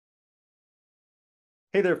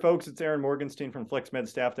Hey there, folks. It's Aaron Morgenstein from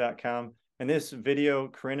FlexMedStaff.com. In this video,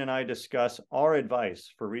 Corinne and I discuss our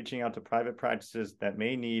advice for reaching out to private practices that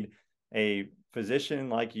may need a physician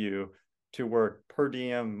like you to work per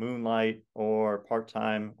diem, moonlight, or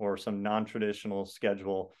part-time, or some non-traditional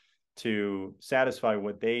schedule to satisfy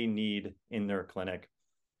what they need in their clinic.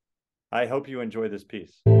 I hope you enjoy this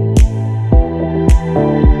piece.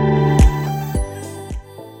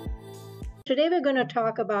 Today, we're going to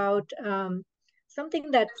talk about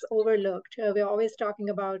something that's overlooked. We're always talking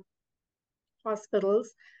about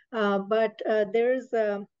hospitals, but there's,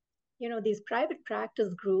 these private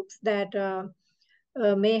practice groups that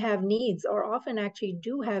may have needs or often actually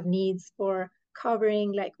do have needs for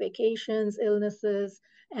covering like vacations, illnesses,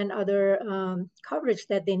 and other coverage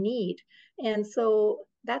that they need. And so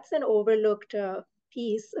that's an overlooked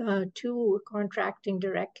piece to contracting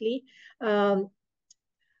directly.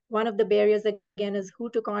 One of the barriers again is who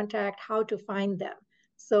to contact, how to find them.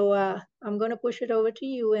 So I'm going to push it over to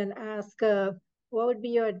you and ask what would be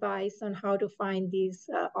your advice on how to find these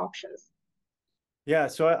options? Yeah,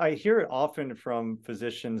 so I hear it often from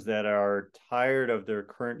physicians that are tired of their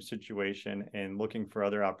current situation and looking for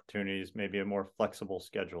other opportunities, maybe a more flexible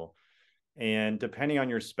schedule. And depending on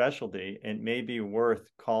your specialty, it may be worth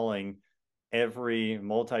calling every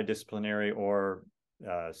multidisciplinary or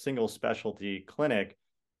single specialty clinic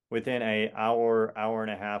within an hour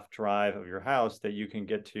and a half drive of your house that you can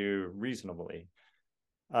get to reasonably.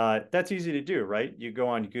 That's easy to do, right? You go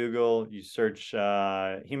on Google, you search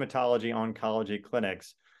hematology oncology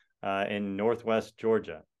clinics in Northwest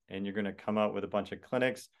Georgia, and you're going to come up with a bunch of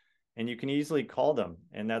clinics, and you can easily call them.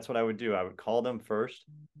 And that's what I would do. I would call them first,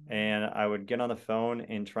 and I would get on the phone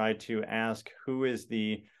and try to ask who is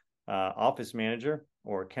the office manager,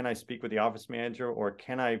 or can I speak with the office manager, or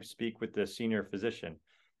can I speak with the senior physician?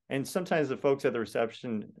 And sometimes the folks at the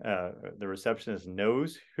receptionist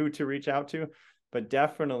knows who to reach out to, but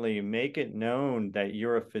definitely make it known that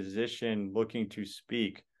you're a physician looking to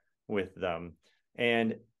speak with them.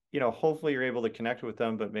 And, hopefully you're able to connect with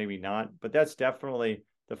them, but maybe not. But that's definitely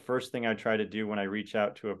the first thing I try to do when I reach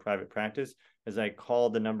out to a private practice is I call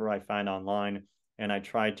the number I find online and I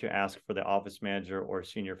try to ask for the office manager or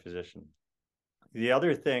senior physician. The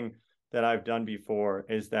other thing that I've done before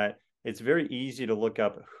is that it's very easy to look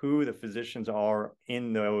up who the physicians are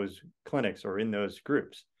in those clinics or in those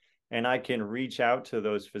groups. And I can reach out to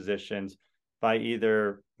those physicians by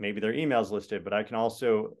either maybe their emails listed, but I can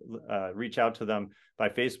also reach out to them by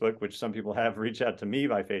Facebook, which some people have reached out to me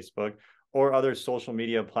by Facebook, or other social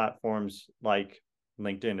media platforms like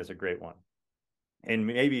LinkedIn is a great one. And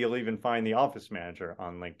maybe you'll even find the office manager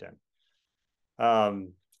on LinkedIn.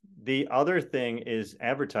 The other thing is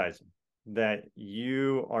advertising that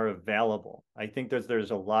you are available. I think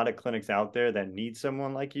there's a lot of clinics out there that need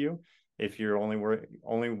someone like you. If you're only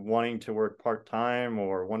wanting to work part-time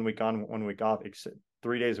or 1 week on, 1 week off,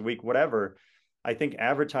 3 days a week, whatever, I think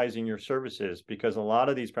advertising your services, because a lot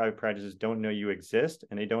of these private practices don't know you exist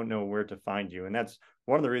and they don't know where to find you. And that's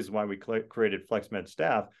one of the reasons why we created FlexMed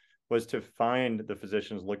Staff, was to find the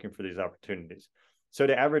physicians looking for these opportunities. So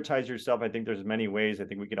to advertise yourself, I think there's many ways. I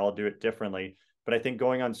think we could all do it differently, but I think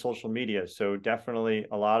going on social media. So definitely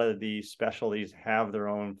a lot of these specialties have their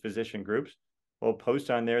own physician groups. Well, post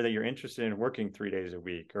on there that you're interested in working 3 days a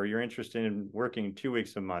week, or you're interested in working 2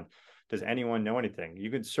 weeks a month. Does anyone know anything? You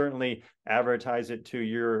can certainly advertise it to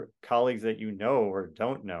your colleagues that you know or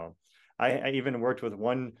don't know. I even worked with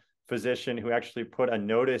one physician who actually put a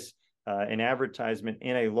notice, an advertisement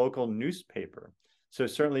in a local newspaper. So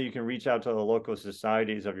certainly you can reach out to the local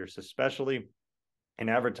societies of your specialty and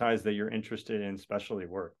advertise that you're interested in specialty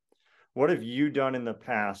work. What have you done in the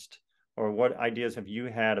past, or what ideas have you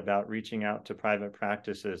had about reaching out to private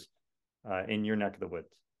practices in your neck of the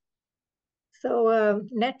woods? So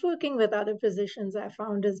networking with other physicians I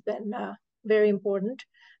found has been very important.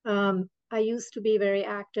 I used to be very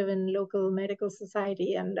active in local medical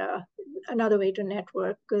society, and another way to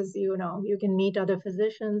network, because you can meet other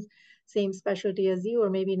physicians, same specialty as you, or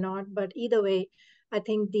maybe not. But either way, I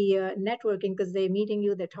think the networking, because they're meeting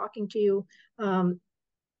you, they're talking to you,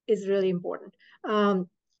 is really important.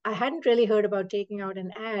 I hadn't really heard about taking out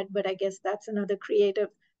an ad, but I guess that's another creative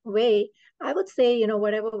way. I would say,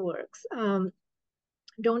 whatever works.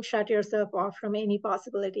 Don't shut yourself off from any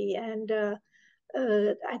possibility. And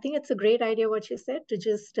I think it's a great idea what you said, to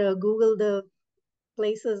just Google the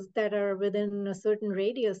places that are within a certain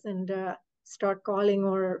radius and start calling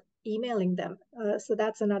or emailing them. So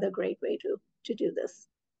that's another great way to do this.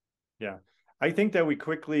 Yeah, I think that we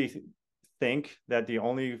quickly think that the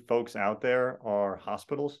only folks out there are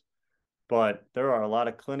hospitals, but there are a lot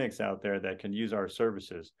of clinics out there that can use our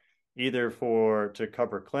services. either to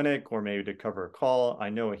cover clinic or maybe to cover a call. I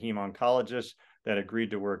know a heme oncologist that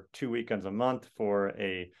agreed to work 2 weekends a month for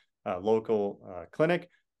a local clinic.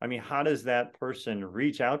 I mean, how does that person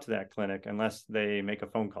reach out to that clinic unless they make a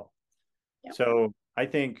phone call? Yep. So I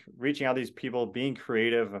think reaching out to these people, being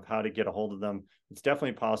creative of how to get a hold of them, it's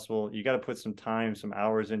definitely possible. You got to put some time, some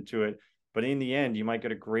hours into it. But in the end, you might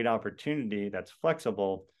get a great opportunity that's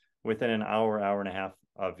flexible within an hour, hour and a half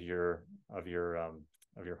of your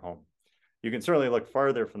home. You can certainly look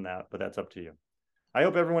farther from that, but that's up to you. I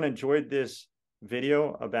hope everyone enjoyed this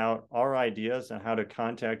video about our ideas on how to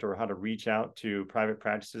contact or how to reach out to private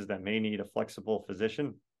practices that may need a flexible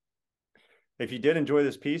physician. If you did enjoy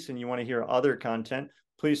this piece and you want to hear other content,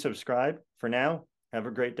 please subscribe. For now, have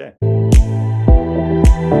a great day.